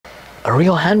a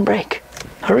real handbrake.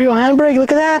 A real handbrake,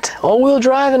 look at that. All-wheel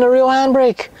drive and a real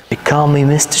handbrake. They call me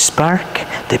Mr. Spark,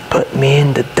 they put me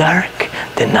in the dark,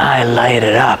 then I light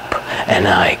it up and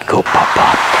I go pop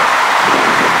pop.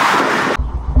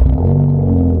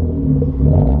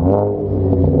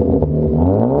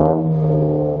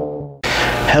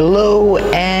 Hello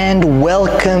and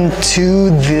welcome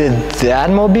to the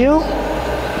Dadmobile.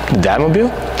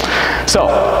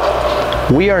 So,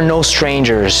 we are no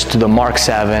strangers to the Mark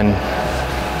 7,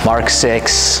 Mark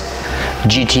 6,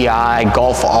 GTI,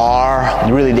 Golf R,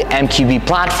 really the MQB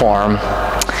platform.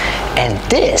 And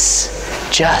this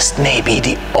just may be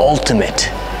the ultimate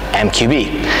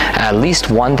MQB, at least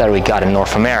one that we got in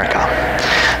North America.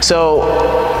 So,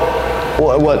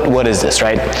 what is this,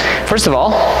 right? First of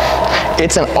all,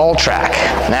 it's an Alltrack.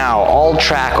 Now,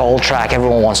 Alltrack,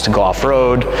 everyone wants to go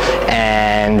off-road,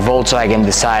 and Volkswagen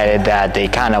decided that they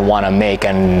kind of want to make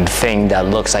a thing that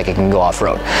looks like it can go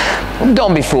off-road.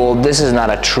 Don't be fooled, this is not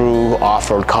a true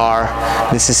off-road car.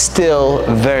 This is still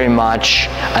very much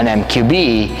an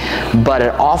MQB, but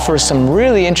it offers some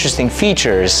really interesting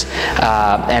features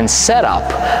and setup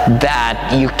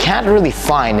that you can't really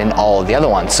find in all of the other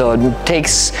ones. So it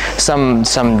takes some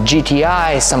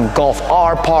GTI, some Golf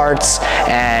R parts,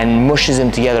 and mushes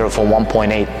them together with a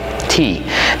 1.8T.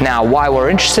 Now, why we're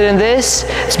interested in this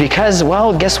is because,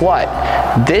 well, guess what?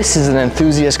 This is an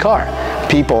enthusiast car.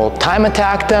 People time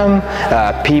attack them,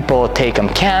 people take them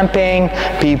camping,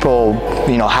 people,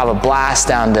 you know, have a blast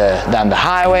down the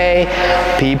highway,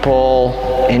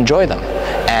 people enjoy them.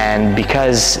 And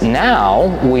because now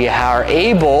we are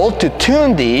able to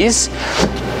tune these,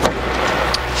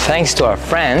 thanks to our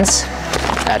friends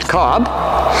at Cobb,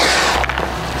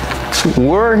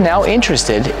 we're now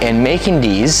interested in making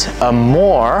these a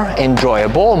more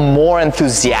enjoyable, more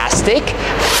enthusiastic,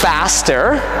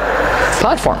 faster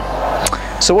platform.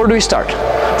 So where do we start?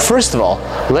 First of all,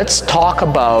 let's talk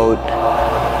about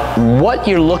what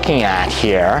you're looking at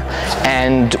here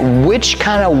and which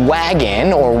kind of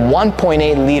wagon or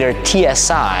 1.8 liter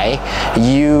TSI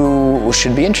you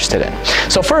should be interested in.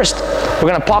 So first, we're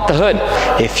gonna pop the hood.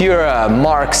 If you're a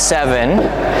Mark 7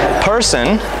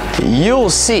 person, you'll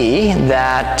see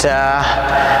that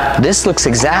this looks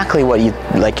exactly what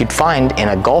you'd find in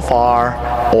a Golf R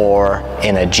or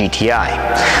in a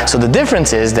GTI. So the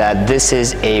difference is that this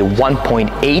is a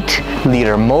 1.8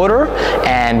 liter motor,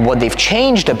 and what they've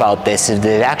changed about this is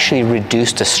they've actually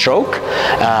reduced the stroke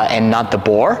and not the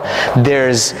bore.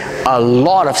 There's a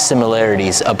lot of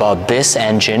similarities about this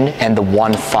engine and the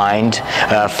one found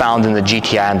in the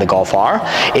GTI and the Golf R.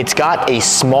 It's got a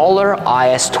smaller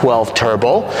IS-12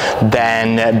 turbo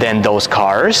than those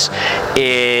cars.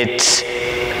 It's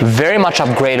very much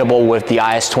upgradable with the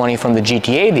IS-20 from the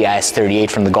GTA, the IS-38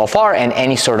 from the Golf R, and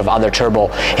any sort of other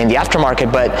turbo in the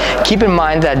aftermarket. But keep in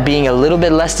mind that being a little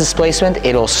bit less displacement,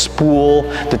 it'll spool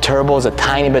the turbos a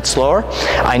tiny bit slower.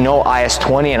 I know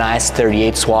IS-20 and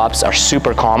IS-38 swaps are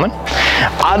super common.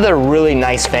 Other really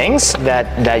nice things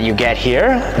that you get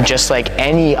here, just like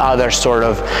any other sort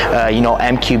of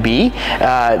MQB,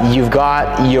 you've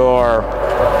got your,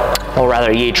 or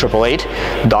rather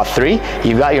E888.3,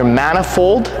 you've got your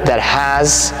manifold that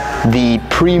has the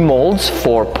pre-molds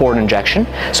for port injection.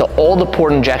 So all the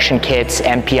port injection kits,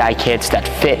 MPI kits that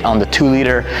fit on the 2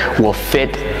 liter will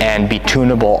fit and be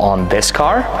tunable on this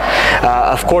car.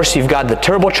 Of course, you've got the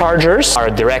turbochargers, are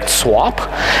a direct swap.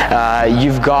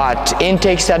 You've got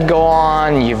intakes that go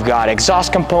on, you've got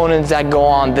exhaust components that go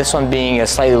on. This one being a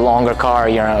slightly longer car,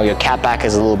 you know, your catback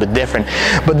is a little bit different.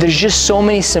 But there's just so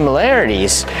many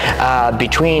similarities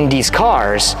between these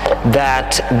cars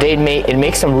that it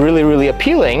makes them really, really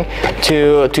appealing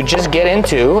to just get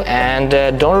into, and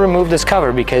don't remove this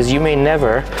cover because you may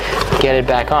never get it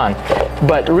back on.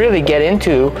 But really get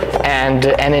into and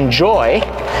enjoy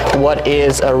what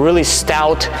is a really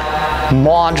stout,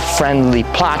 mod-friendly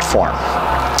platform.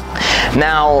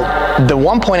 Now, the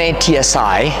 1.8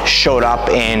 TSI showed up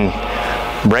in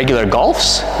regular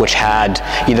Golfs, which had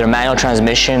either manual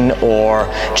transmission or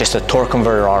just a torque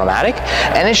converter automatic,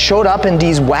 and it showed up in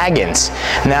these wagons.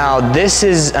 Now, this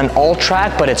is an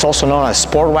Alltrack, but it's also known as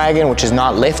Sport Wagon, which is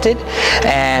not lifted,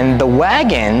 and the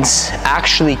wagons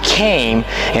actually came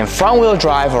in front-wheel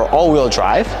drive or all-wheel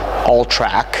drive,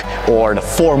 Alltrack, or the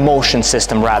 4Motion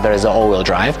system rather, as the all-wheel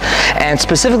drive. And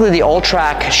specifically the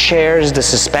Alltrack shares the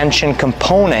suspension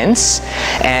components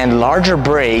and larger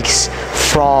brakes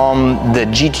from the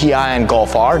GTI and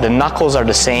Golf R. The knuckles are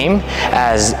the same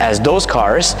as those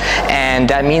cars, and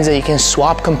that means that you can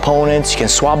swap components, you can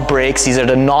swap brakes. These are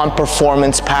the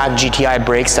non-performance pack GTI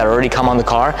brakes that already come on the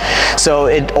car, so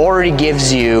it already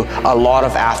gives you a lot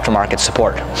of aftermarket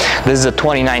support. This is a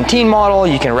 2019 model.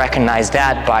 You can recognize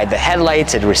that by the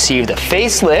headlights. It received a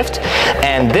facelift,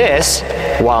 and this,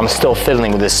 while I'm still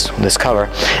fiddling with this cover,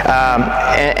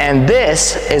 and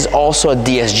this is also a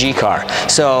DSG car.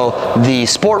 So the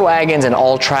sport wagons and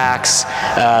Alltracks,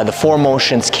 the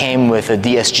 4Motions came with a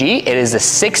DSG. It is a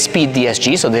 6-speed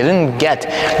DSG, so they didn't get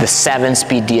the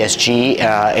 7-speed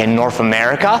DSG in North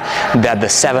America that the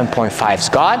 7.5's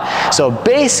got. So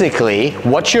basically,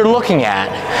 what you're looking at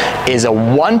is a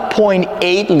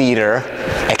 1.8 liter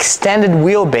extended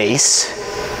wheelbase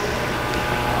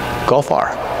Golf R.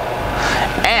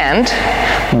 And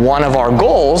one of our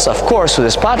goals, of course, with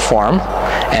this platform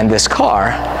and this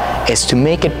car is to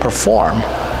make it perform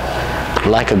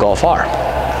like a Golf R.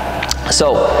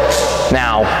 So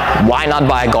now, why not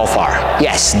buy a Golf R?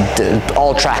 Yes, the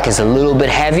Alltrack is a little bit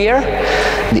heavier.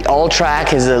 The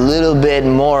Alltrack is a little bit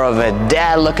more of a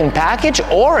dad-looking package,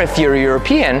 or if you're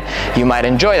European, you might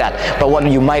enjoy that. But what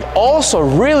you might also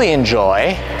really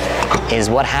enjoy is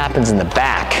what happens in the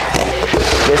back.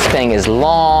 This thing is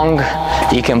long.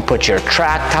 You can put your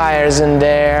track tires in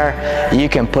there. You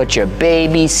can put your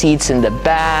baby seats in the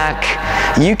back.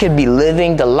 You could be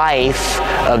living the life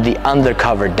of the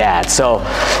undercover dad. So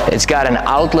it's got an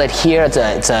outlet here. It's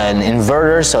an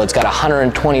inverter, so it's got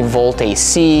 120 volt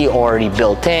AC already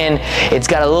built in. It's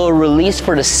got a little release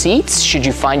for the seats should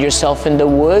you find yourself in the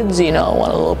woods, you know,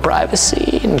 want a little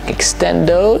privacy and extend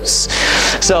those.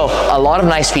 So a lot of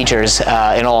nice features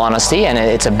in all honesty, and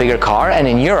it's a bigger car. And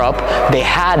in Europe, they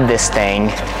had this thing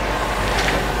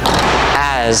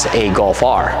as a Golf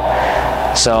R.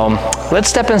 So let's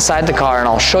step inside the car and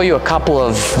I'll show you a couple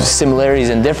of similarities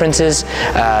and differences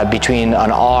between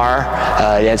an R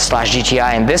slash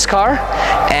GTI and this car.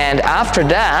 And after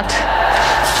that,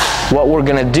 what we're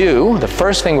gonna do, the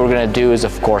first thing we're gonna do is,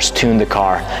 of course, tune the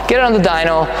car. Get it on the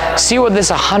dyno, see what this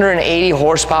 180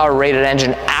 horsepower rated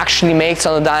engine actually makes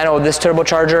on the dyno with this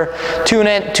turbocharger, tune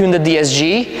it, tune the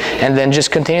DSG, and then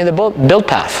just continue the build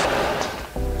path.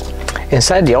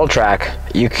 Inside the Alltrack,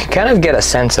 you can kind of get a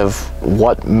sense of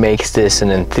what makes this an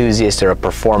enthusiast or a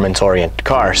performance-oriented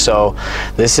car. So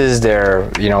this is their,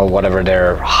 you know, whatever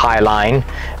their Highline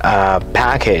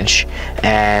package,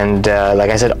 and like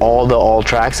I said, all the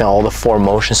Alltracks and all the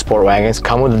 4Motion sport wagons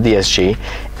come with the DSG.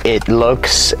 It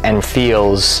looks and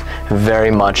feels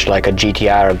very much like a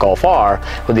GTI or a Golf R,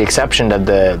 with the exception that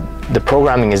the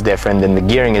programming is different and the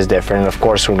gearing is different. And of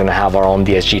course, we're going to have our own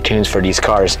DSG tunes for these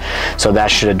cars, so that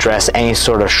should address any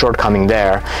sort of shortcoming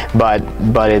there. But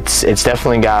it's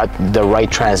definitely got the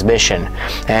right transmission,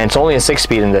 and it's only a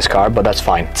 6-speed in this car, but that's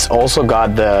fine. It's also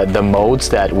got the modes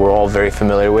that we're all very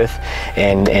familiar with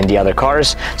in the other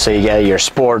cars. So you get your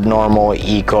sport, normal,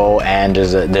 eco, and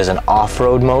there's an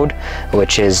off-road mode,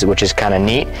 which is kind of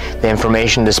neat. The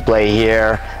information display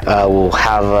here will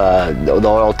have the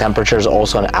oil temperatures,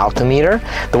 also an altimeter.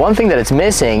 The one thing that it's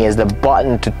missing is the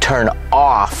button to turn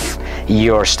off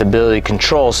your stability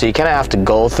control, so you kind of have to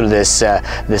go through this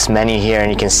menu here,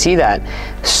 and you can see that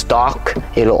stock,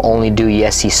 it'll only do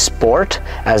ESC Sport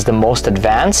as the most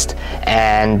advanced,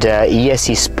 and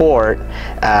ESC Sport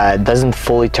doesn't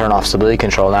fully turn off stability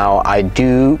control. Now, I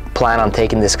do plan on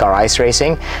taking this car ice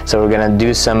racing, so we're gonna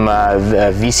do some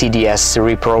VCDS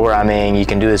reprogramming. You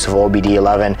can do this with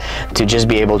OBD11 to just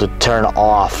be able to turn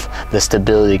off the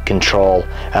stability control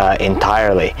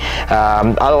entirely.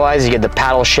 Otherwise, you get the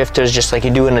paddle shifters just like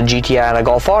you do in a GTI and a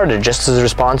Golf R. They're just as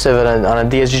responsive on a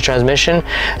DSG transmission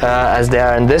as they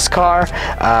are in this car.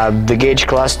 The gauge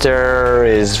cluster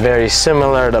is very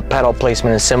similar. The pedal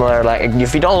placement is similar. Like,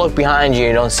 if you don't look behind you,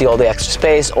 you don't see all the extra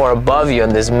space, or above you on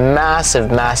this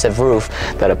massive roof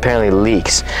that apparently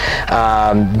leaks.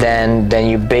 Then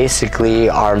you basically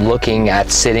are looking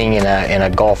at sitting in a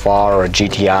Golf R or a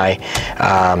GTI.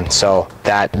 So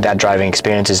that driving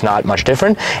experience is not much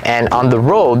different. And on the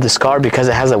road, this car, because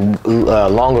it has a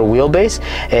longer wheelbase,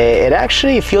 it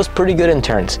actually feels pretty good in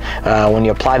turns. When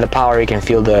you apply the power, you can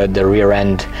feel the rear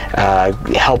end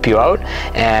help you out,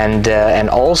 and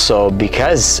also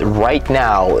because right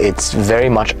now it's very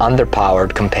much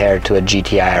underpowered compared to a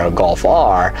GTI or a Golf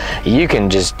R, you can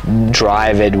just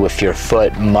drive it with your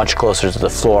foot much closer to the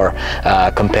floor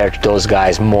compared to those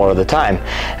guys more of the time.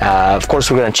 Of course,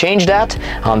 we're going to change that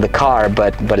on the car, but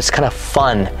but it's kind of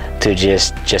fun to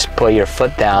just put your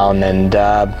foot down, and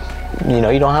you know,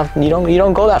 you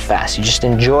don't go that fast. You just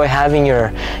enjoy having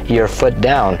your foot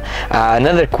down.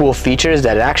 Another cool feature is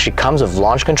that it actually comes with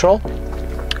launch control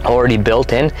already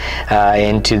built in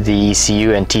into the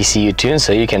ECU and TCU tunes,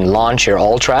 so you can launch your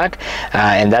Alltrack,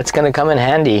 and that's going to come in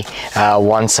handy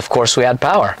once, of course, we add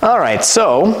power. All right,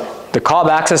 so the Cobb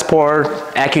access port,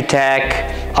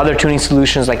 Accutech, other tuning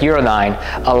solutions like Euro 9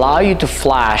 allow you to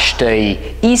flash the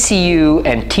ECU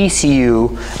and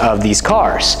TCU of these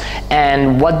cars.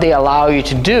 And what they allow you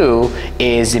to do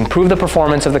is improve the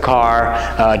performance of the car,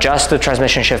 adjust the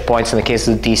transmission shift points in the case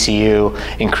of the TCU,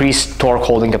 increase torque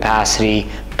holding capacity,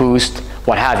 boost,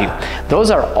 what have you.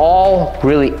 Those are all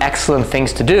really excellent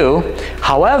things to do.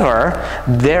 However,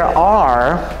 there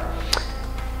are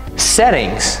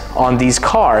settings on these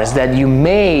cars that you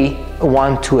may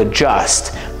want to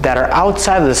adjust that are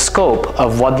outside of the scope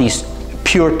of what these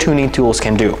pure tuning tools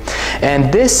can do.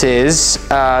 And this is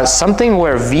something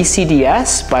where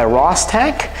VCDS by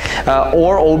Rostec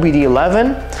or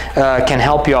OBD11 can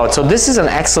help you out. So this is an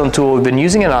excellent tool. We've been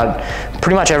using it on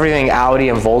pretty much everything Audi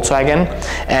and Volkswagen,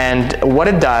 and what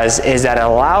it does is that it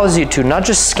allows you to not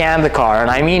just scan the car,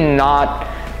 and I mean not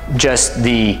just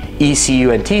the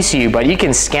ECU and TCU, but you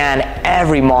can scan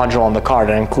every module on the car.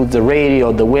 That includes the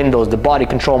radio, the windows, the body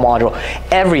control module,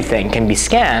 everything can be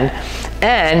scanned,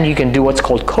 and you can do what's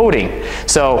called coding.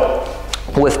 So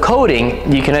with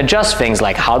coding, you can adjust things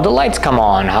like how the lights come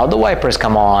on, how the wipers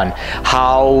come on,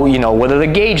 how, you know, whether the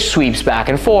gauge sweeps back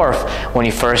and forth when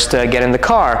you first get in the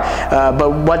car. But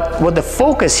what the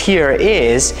focus here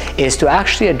is to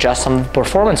actually adjust some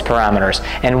performance parameters.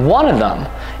 And one of them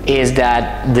is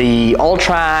that the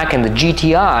Alltrack and the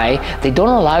GTI, they don't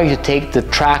allow you to take the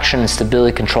traction and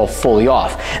stability control fully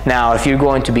off. Now, if you're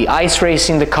going to be ice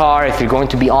racing the car, if you're going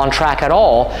to be on track at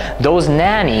all, those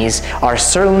nannies are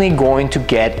certainly going to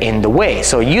get in the way.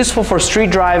 So useful for street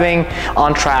driving,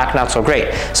 on track, not so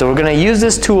great. So we're going to use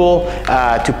this tool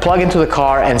to plug into the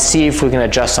car and see if we can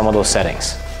adjust some of those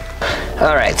settings.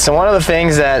 All right, so one of the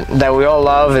things that we all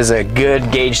love is a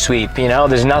good gauge sweep. You know,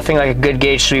 there's nothing like a good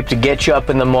gauge sweep to get you up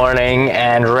in the morning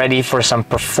and ready for some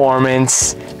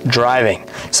performance driving.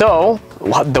 So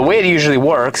the way it usually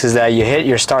works is that you hit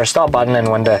your start-stop button, and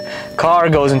when the car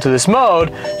goes into this mode,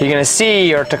 you're going to see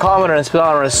your tachometer and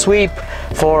speedometer sweep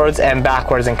forwards and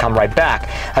backwards and come right back.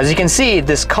 As you can see,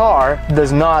 this car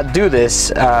does not do this,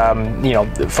 you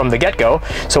know, from the get-go.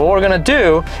 So what we're going to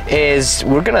do is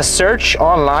we're going to search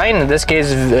online, in this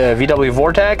case VW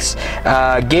Vortex,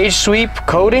 gauge sweep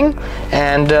coding,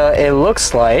 and it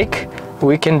looks like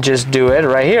we can just do it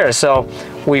right here. So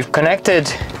we've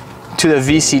connected to the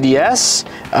VCDS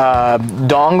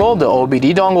dongle, the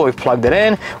OBD dongle. We've plugged it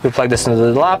in, we plugged this into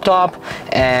the laptop,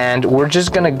 and we're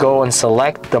just gonna go and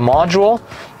select the module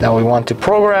that we want to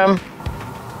program.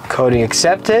 Coding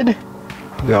accepted,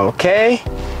 go OK,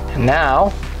 and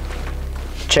now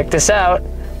check this out.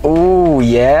 Ooh,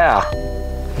 yeah,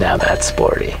 now that's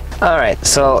sporty. All right,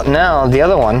 so now the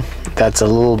other one that's a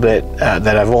little bit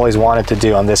that I've always wanted to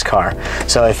do on this car.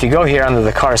 So if you go here under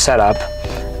the car setup,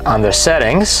 under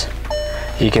settings,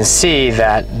 you can see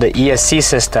that the ESC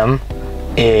system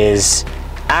is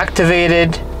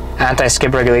activated,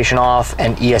 anti-skip regulation off,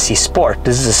 and ESC Sport.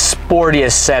 This is the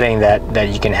sportiest setting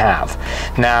that you can have.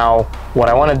 Now, what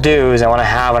I want to do is I want to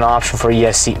have an option for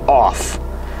ESC off.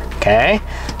 Okay,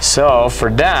 so for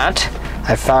that,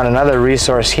 I found another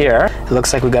resource here. It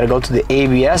looks like we got to go to the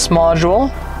ABS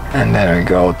module, and then we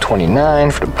go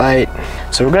 29 for the byte.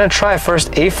 So we're going to try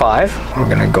first A5. We're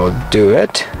going to go do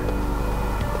it.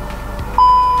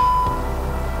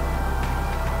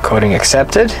 Coding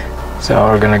accepted. So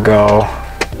we're gonna go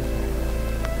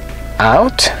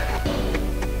out,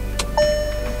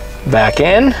 back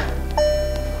in,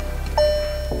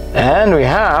 and we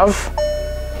have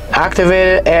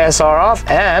activated ASR off,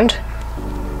 and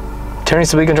turning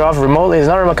stability control off remotely is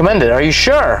not recommended. Are you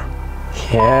sure?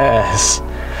 Yes.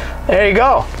 There you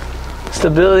go.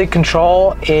 Stability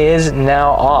control is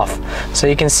now off. So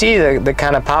you can see the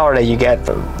kind of power that you get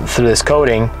through this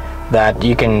coding, that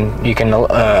you can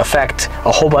affect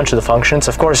a whole bunch of the functions.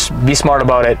 Of course, be smart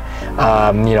about it.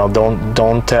 You know,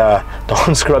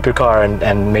 don't screw up your car,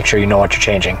 and make sure you know what you're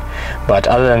changing. But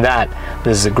other than that,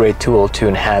 this is a great tool to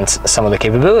enhance some of the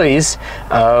capabilities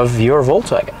of your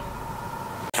Volkswagen.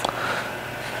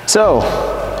 So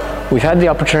We've had the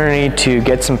opportunity to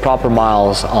get some proper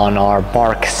miles on our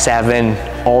Mark 7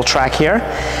 Alltrack here,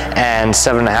 and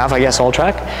 7.5 I guess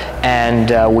Alltrack,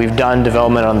 and we've done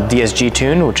development on the DSG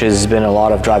tune, which has been a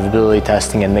lot of drivability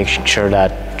testing and making sure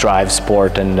that drive,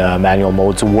 sport, and manual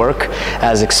modes work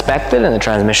as expected, and the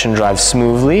transmission drives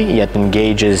smoothly yet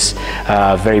engages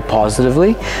very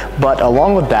positively. But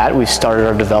along with that, we've started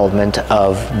our development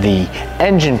of the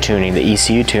engine tuning, the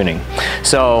ECU tuning.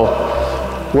 So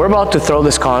we're about to throw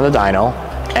this car on the dyno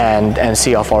and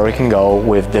see how far we can go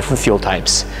with different fuel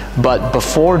types. But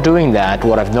before doing that,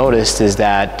 what I've noticed is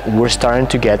that we're starting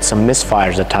to get some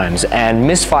misfires at times, and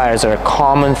misfires are a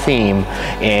common theme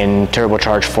in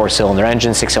turbocharged 4-cylinder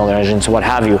engines, 6-cylinder engines, what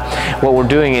have you. What we're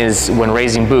doing is, when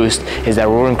raising boost, is that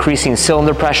we're increasing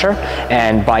cylinder pressure,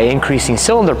 and by increasing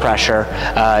cylinder pressure,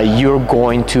 you're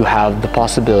going to have the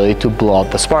possibility to blow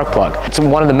out the spark plug. So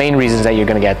one of the main reasons that you're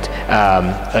going to get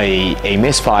a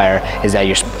misfire is that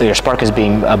your spark is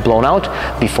being blown out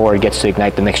before it gets to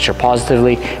ignite the mixture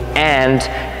positively, and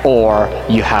or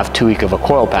you too weak of a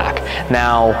coil pack.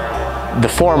 Now, the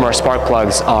former spark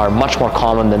plugs are much more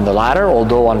common than the latter,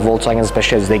 although on Volkswagen,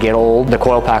 especially as they get old, the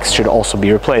coil packs should also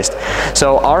be replaced.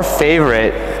 So our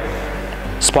favorite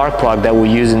spark plug that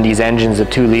we use in these engines, the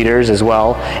 2 liters as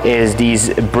well, is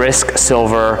these Brisk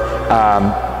Silver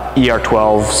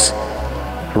ER12s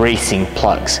racing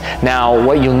plugs. Now,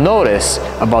 what you'll notice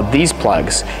about these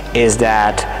plugs is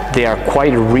that they are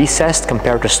quite recessed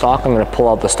compared to stock. I'm going to pull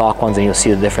out the stock ones and you'll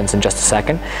see the difference in just a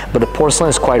second. But the porcelain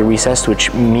is quite recessed,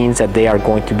 which means that they are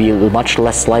going to be much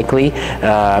less likely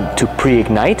to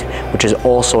pre-ignite, which is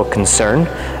also a concern.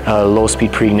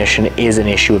 Low-speed pre-ignition is an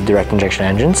issue with direct injection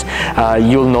engines.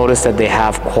 You'll notice that they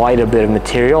have quite a bit of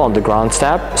material on the ground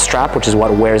strap, which is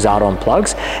what wears out on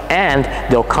plugs, and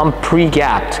they'll come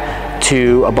pre-gapped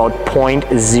to about 0.025,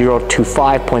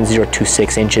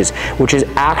 0.026 inches, which is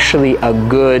actually a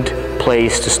good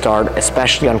place to start,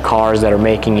 especially on cars that are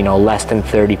making, you know, less than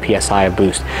 30 psi of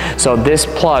boost. So this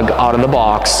plug out of the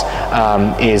box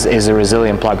is a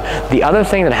resilient plug. The other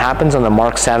thing that happens on the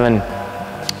Mark 7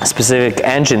 specific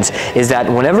engines is that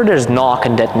whenever there's knock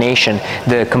and detonation,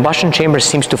 the combustion chamber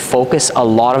seems to focus a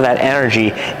lot of that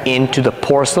energy into the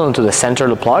porcelain, into the center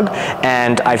of the plug.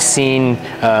 And I've seen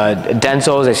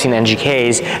Denzos, I've seen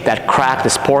NGKs that crack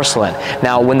this porcelain.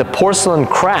 Now, when the porcelain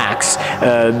cracks,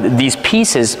 these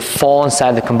pieces fall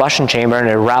inside the combustion chamber and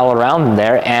they rattle around in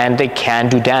there, and they can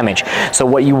do damage. So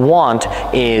what you want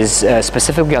is,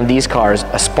 specifically on these cars,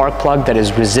 a spark plug that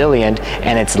is resilient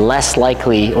and it's less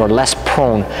likely or less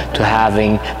prone to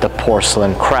having the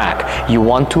porcelain crack. You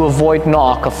want to avoid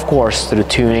knock, of course, through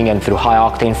tuning and through high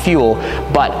octane fuel,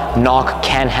 but knock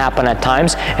can happen at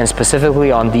times, and specifically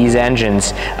on these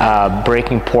engines,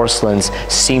 breaking porcelains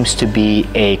seems to be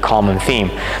a common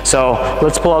theme. So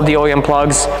let's pull out the OEM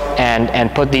plugs and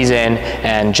put these in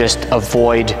and just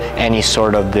avoid any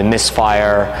sort of the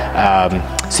misfire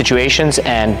situations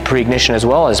and pre-ignition as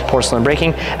well as porcelain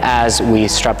breaking as we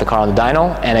strap the car on the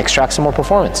dyno and extract some more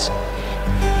performance.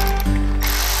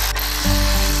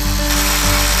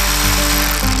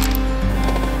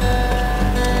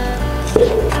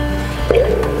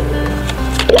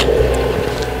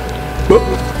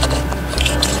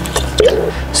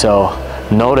 So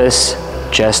notice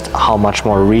just how much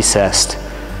more recessed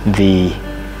the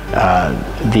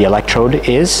electrode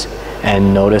is,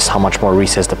 and notice how much more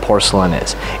recessed the porcelain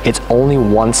is. It's only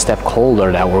 1 step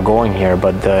colder that we're going here,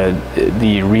 but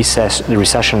the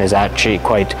recession is actually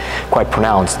quite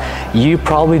pronounced. You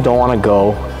probably don't want to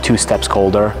go 2 steps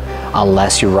colder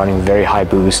unless you're running very high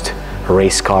boost,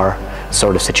 race car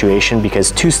sort of situation,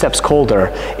 because 2 steps colder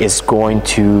is going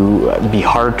to be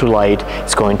hard to light,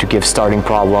 it's going to give starting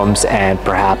problems and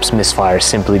perhaps misfire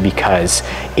simply because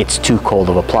it's too cold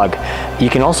of a plug. You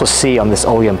can also see on this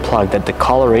OEM plug that the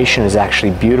coloration is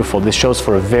actually beautiful. This shows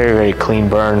for a very, very clean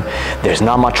burn. There's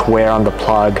not much wear on the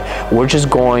plug. We're just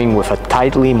going with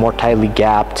a more tightly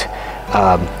gapped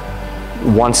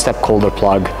 1 step colder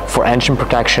plug for engine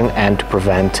protection and to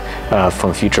prevent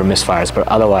from future misfires. But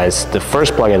otherwise, the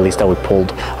first plug at least that we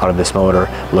pulled out of this motor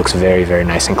looks very, very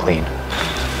nice and clean.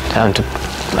 Time to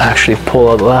actually pull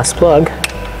out the last plug.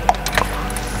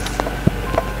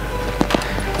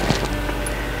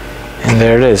 And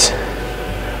there it is.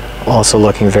 Also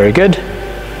looking very good.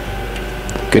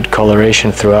 Good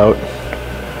coloration throughout.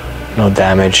 No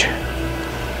damage,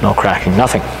 no cracking,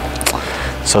 nothing.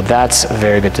 So that's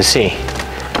very good to see.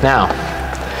 Now,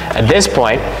 at this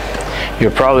point,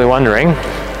 you're probably wondering,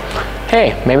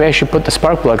 hey, maybe I should put the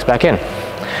spark plugs back in.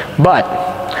 But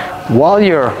while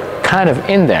you're kind of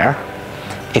in there,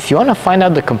 if you want to find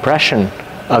out the compression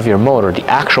of your motor, the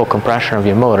actual compression of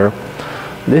your motor,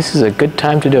 this is a good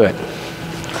time to do it.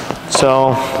 So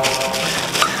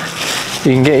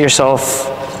you can get yourself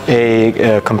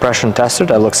a compression tester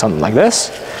that looks something like this,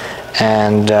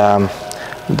 and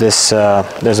there's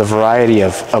a variety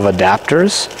of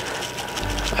adapters,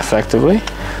 effectively.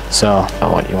 So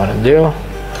what you want to do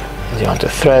is you want to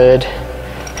thread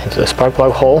it into the spark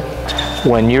plug hole.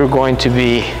 When you're going to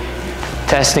be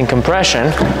testing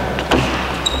compression,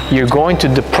 you're going to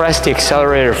depress the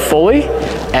accelerator fully,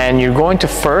 and you're going to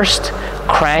first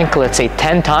crank, let's say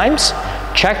 10 times,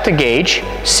 check the gauge,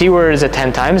 see where it is at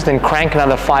 10 times, then crank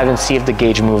another 5 and see if the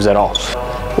gauge moves at all.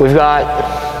 We've got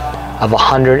of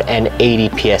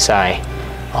 180 PSI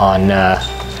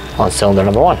on cylinder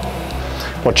number 1.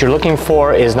 What you're looking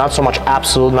for is not so much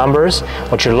absolute numbers.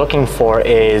 What you're looking for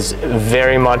is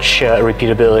very much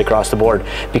repeatability across the board,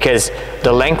 because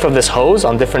the length of this hose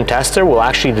on different tester will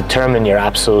actually determine your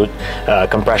absolute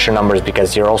compression numbers,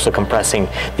 because you're also compressing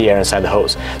the air inside the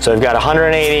hose. So we've got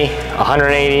 180,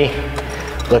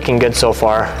 180, looking good so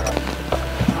far.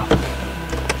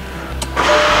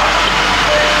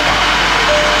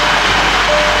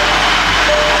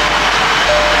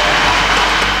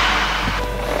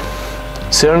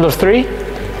 Cylinder 3,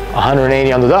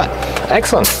 180 on the dot.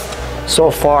 Excellent.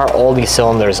 So far, all these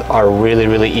cylinders are really,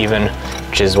 really even,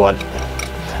 which is what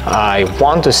I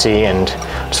want to see, and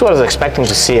just what I was expecting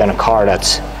to see on a car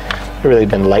that's really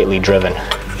been lightly driven.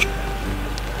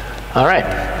 All right,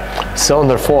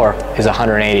 cylinder 4 is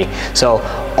 180. So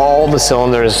all the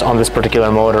cylinders on this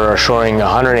particular motor are showing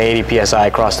 180 PSI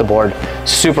across the board.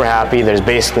 Super happy. There's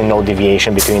basically no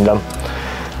deviation between them.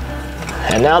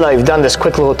 And now that I've done this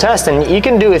quick little test, and you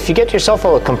can do, if you get yourself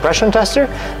a compression tester,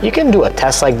 you can do a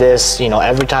test like this, you know,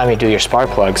 every time you do your spark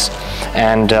plugs.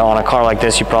 And on a car like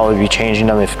this, you probably be changing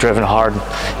them if driven hard,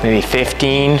 maybe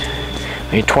 15,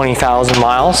 maybe 20,000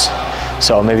 miles.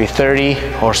 So maybe 30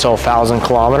 or so thousand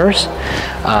kilometers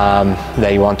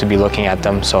that you want to be looking at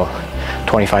them. So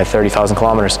 25, 30,000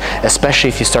 kilometers, especially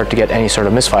if you start to get any sort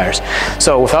of misfires.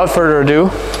 So without further ado,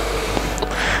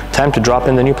 time to drop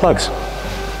in the new plugs.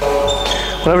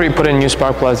 Whenever you put in new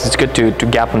spark plugs, it's good to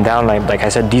gap them down. Like I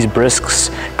said, these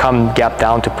brisks come gap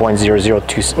down to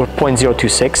 0.002 or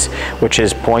 0.026, which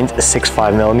is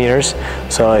 0.65 millimeters.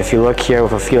 So if you look here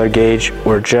with a feeler gauge,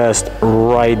 we're just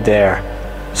right there,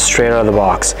 straight out of the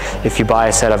box. If you buy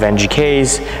a set of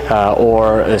NGKs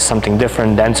or something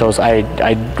different, Densos,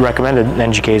 I recommend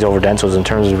NGKs over Densos in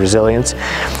terms of resilience.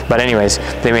 But anyways,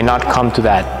 they may not come to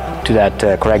that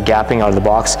correct gapping out of the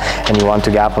box, and you want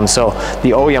to gap them. So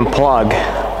the OEM plug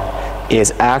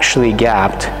is actually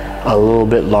gapped a little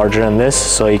bit larger than this,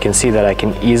 so you can see that I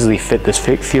can easily fit this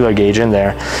feeler gauge in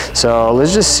there. So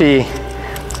let's just see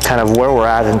kind of where we're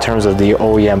at in terms of the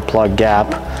OEM plug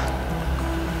gap.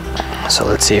 So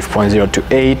let's see if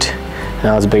 0.028,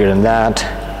 now it's bigger than that.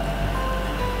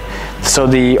 So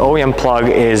the OEM plug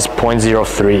is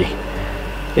 0.03,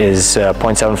 is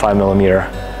 0.75 millimeter.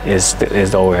 Is the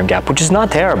OEM gap, which is not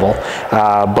terrible,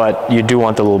 but you do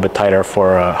want a little bit tighter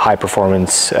for a high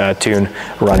performance tune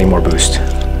running more boost.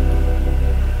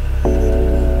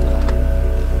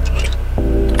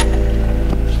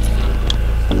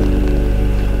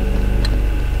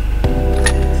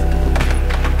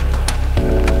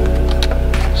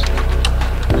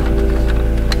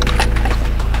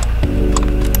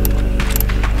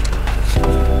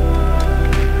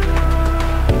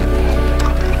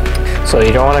 So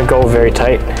you don't want to go very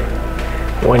tight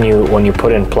when you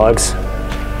put in plugs.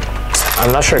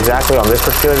 I'm not sure exactly on this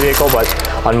particular vehicle, but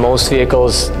on most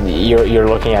vehicles you're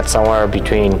looking at somewhere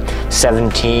between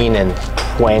 17 and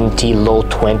 20, low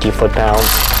 20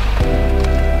 foot-pounds.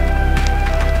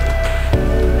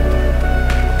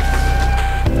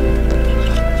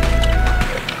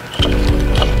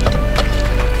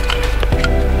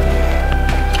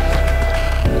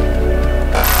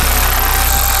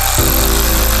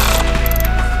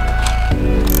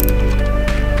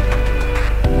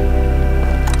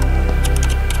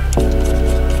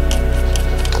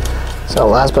 So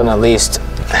last but not least,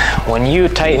 when you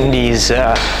tighten these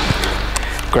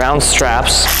ground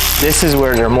straps, this is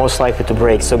where they're most likely to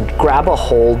break. So grab a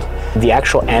hold, the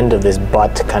actual end of this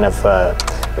butt kind of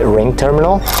ring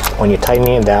terminal when you're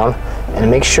tightening it down, and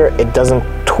make sure it doesn't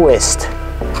twist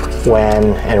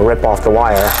and rip off the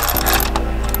wire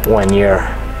when you're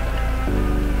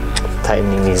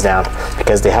tightening these down,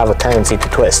 because they have a tendency to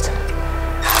twist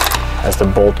as the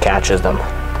bolt catches them.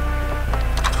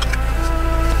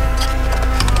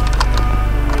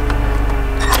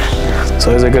 So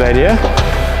it's a good idea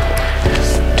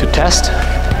to test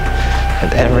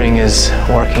that everything is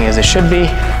working as it should be.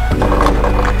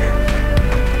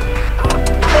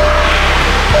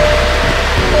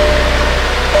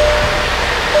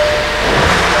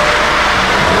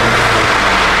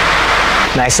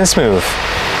 Nice and smooth.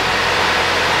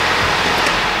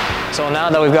 So now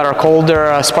that we've got our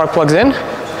colder spark plugs in,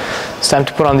 it's time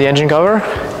to put on the engine cover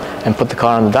and put the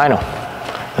car on the dyno.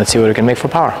 Let's see what we can make for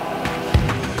power.